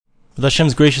With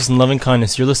Hashem's gracious and loving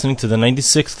kindness, you're listening to the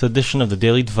 96th edition of the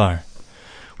Daily Dvar.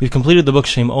 We've completed the book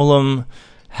Shem Olam.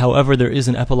 However, there is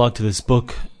an epilogue to this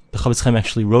book. The Chofetz Chaim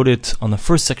actually wrote it on the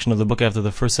first section of the book after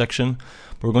the first section,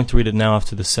 but we're going to read it now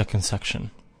after the second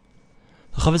section.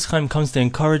 The Chofetz Chaim comes to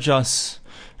encourage us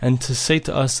and to say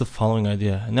to us the following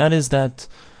idea, and that is that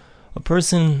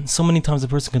so many times a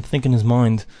person can think in his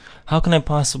mind, how can I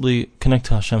possibly connect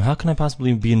to Hashem? How can I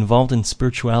possibly be involved in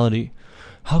spirituality?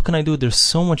 How can I do it? There's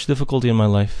so much difficulty in my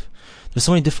life. There's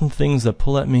so many different things that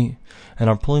pull at me and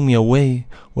are pulling me away,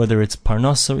 whether it's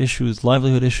parnasa issues,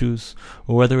 livelihood issues,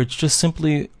 or whether it's just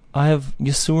simply, I have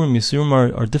Yisurim.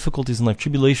 Yisurim are difficulties in life,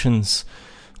 tribulations.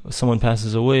 Someone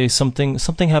passes away, something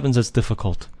happens that's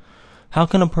difficult. How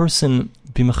can a person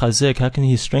be mechazek? How can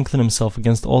he strengthen himself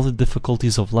against all the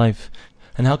difficulties of life?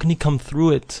 And how can he come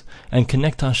through it and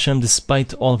connect to Hashem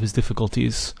despite all of his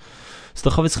difficulties? So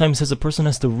the Chofetz Chaim says a person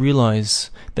has to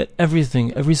realize that every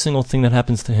single thing that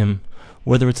happens to him,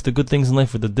 whether it's the good things in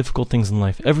life or the difficult things in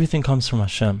life, everything comes from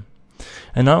Hashem.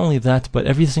 And not only that, but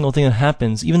every single thing that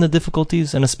happens, even the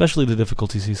difficulties, and especially the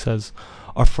difficulties, he says,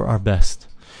 are for our best.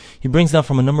 He brings down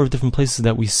from a number of different places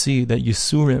that we see that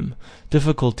Yisurim,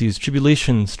 difficulties,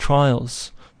 tribulations,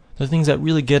 trials, the things that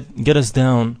really get us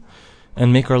down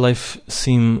and make our life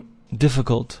seem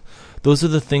difficult. Those are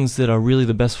the things that are really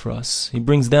the best for us. He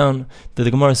brings down that the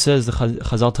Gemara says, the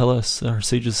Chazal tell us, our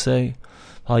sages say,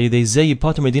 that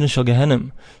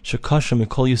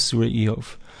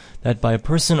by a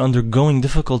person undergoing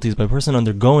difficulties, by a person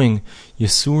undergoing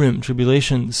Yisurim,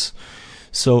 tribulations,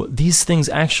 so these things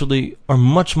actually are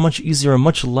much, much easier and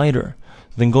much lighter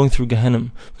than going through Gehenna.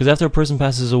 Because after a person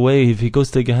passes away, if he goes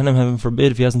to Gehenna, heaven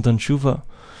forbid, if he hasn't done tshuva,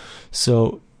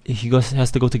 so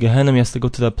has to go to Gehenna, he has to go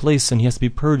to that place, and he has to be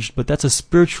purged. But that's a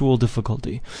spiritual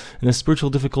difficulty. And the spiritual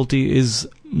difficulty is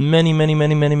many, many,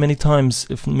 many, many, many times,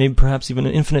 if maybe perhaps even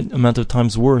an infinite amount of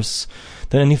times worse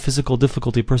than any physical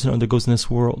difficulty a person undergoes in this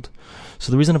world.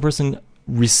 So the reason a person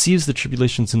receives the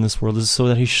tribulations in this world is so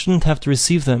that he shouldn't have to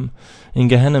receive them in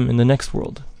Gehenna, in the next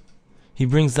world. He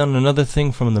brings down another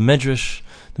thing from the Medrash.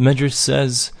 The Medrash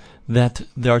says that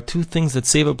there are two things that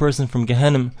save a person from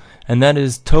Gehenna, and that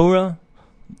is Torah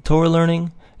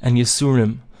learning, and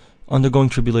Yisurim, undergoing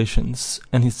tribulations.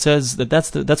 And he says that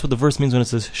that's what the verse means when it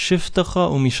says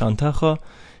Shiftacha umishantacha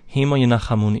hema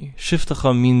yenachamuni.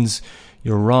 Shiftacha means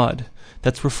your rod.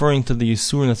 That's referring to the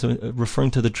Yisurim, that's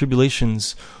referring to the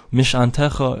tribulations.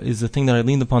 Mishantecha is the thing that I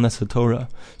leaned upon, that's the Torah.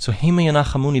 So hema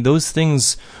yenachamuni, those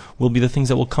things will be the things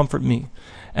that will comfort me.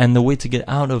 And the way to get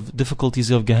out of difficulties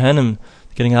of Gehenna,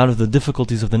 getting out of the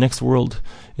difficulties of the next world,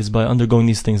 is by undergoing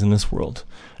these things in this world.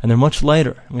 And they're much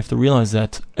lighter. And we have to realize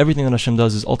that everything that Hashem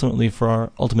does is ultimately for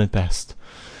our ultimate best.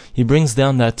 He brings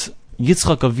down that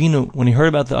Yitzchak Avinu, when he heard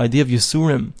about the idea of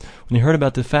Yisurim, when he heard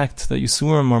about the fact that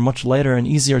Yisurim are much lighter and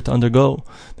easier to undergo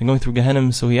than going through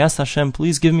Gehenna, so he asked Hashem,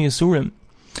 please give me Yisurim.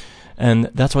 And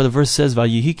that's why the verse says,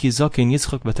 Vayihiki zaken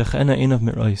Yitzchak v'techena einav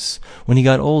mirais. When he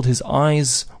got old, his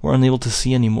eyes were unable to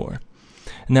see anymore.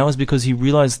 And that was because he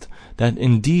realized that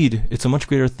indeed, it's a much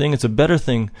greater thing, it's a better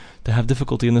thing to have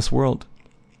difficulty in this world.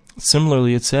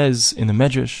 Similarly, it says in the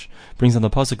Medrash, brings on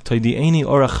the pasuk, Taidi'eni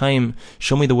orachaim,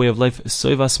 show me the way of life,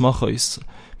 soivas machois,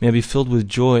 may I be filled with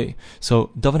joy.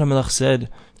 So David HaMelech said,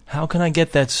 how can I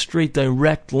get that straight,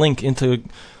 direct link into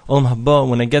Olam Haba?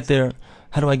 When I get there,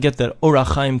 how do I get that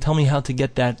orachaim? Tell me how to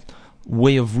get that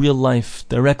way of real life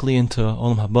directly into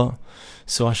Olam Haba.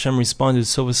 So Hashem responded,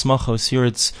 Sovas smachos. Here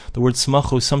it's the word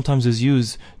smachos sometimes is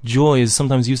used, joy is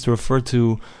sometimes used to refer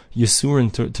to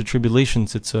Yisurim, to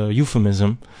tribulations. It's a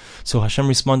euphemism. So Hashem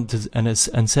responded and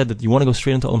said that you want to go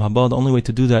straight into Olam Haba, the only way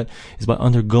to do that is by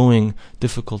undergoing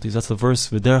difficulties. That's the verse,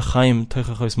 V'der chaim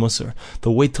teichachos moser.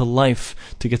 The way to life,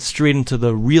 to get straight into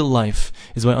the real life,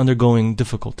 is by undergoing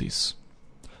difficulties.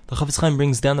 The Chofetz Chaim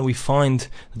brings down that we find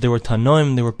that there were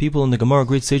Tanoim, there were people in the Gemara,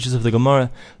 great sages of the Gemara,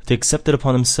 they accepted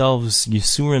upon themselves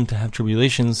Yisurim, to have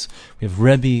tribulations. We have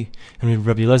Rebbe, and we have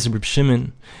Rabbi Eliezer Reb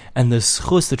Shimon, and the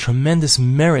schus, the tremendous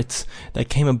merit that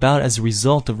came about as a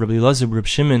result of Rabbi Eliezer Reb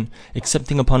Shimon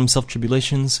accepting upon himself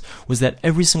tribulations was that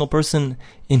every single person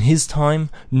in his time,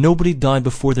 nobody died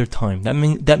before their time.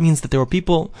 That means that there were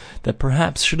people that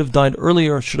perhaps should have died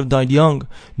earlier, should have died young.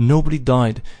 Nobody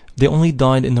died. They only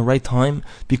died in the right time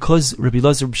because Rabbi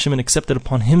Eliezer Reb Shimon accepted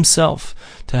upon himself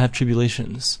to have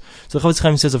tribulations. So the Chofetz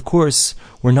Chaim says, of course,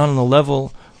 we're not on a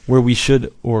level where we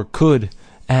should or could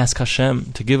ask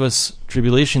Hashem to give us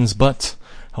tribulations, but,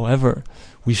 however,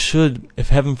 we should, if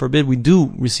heaven forbid we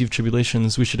do receive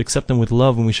tribulations, we should accept them with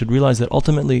love, and we should realize that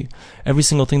ultimately every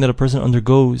single thing that a person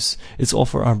undergoes, it's all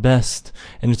for our best,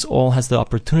 and it's all has the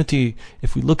opportunity,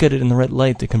 if we look at it in the right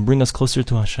light, it can bring us closer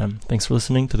to Hashem. Thanks for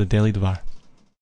listening to the Daily Dvar.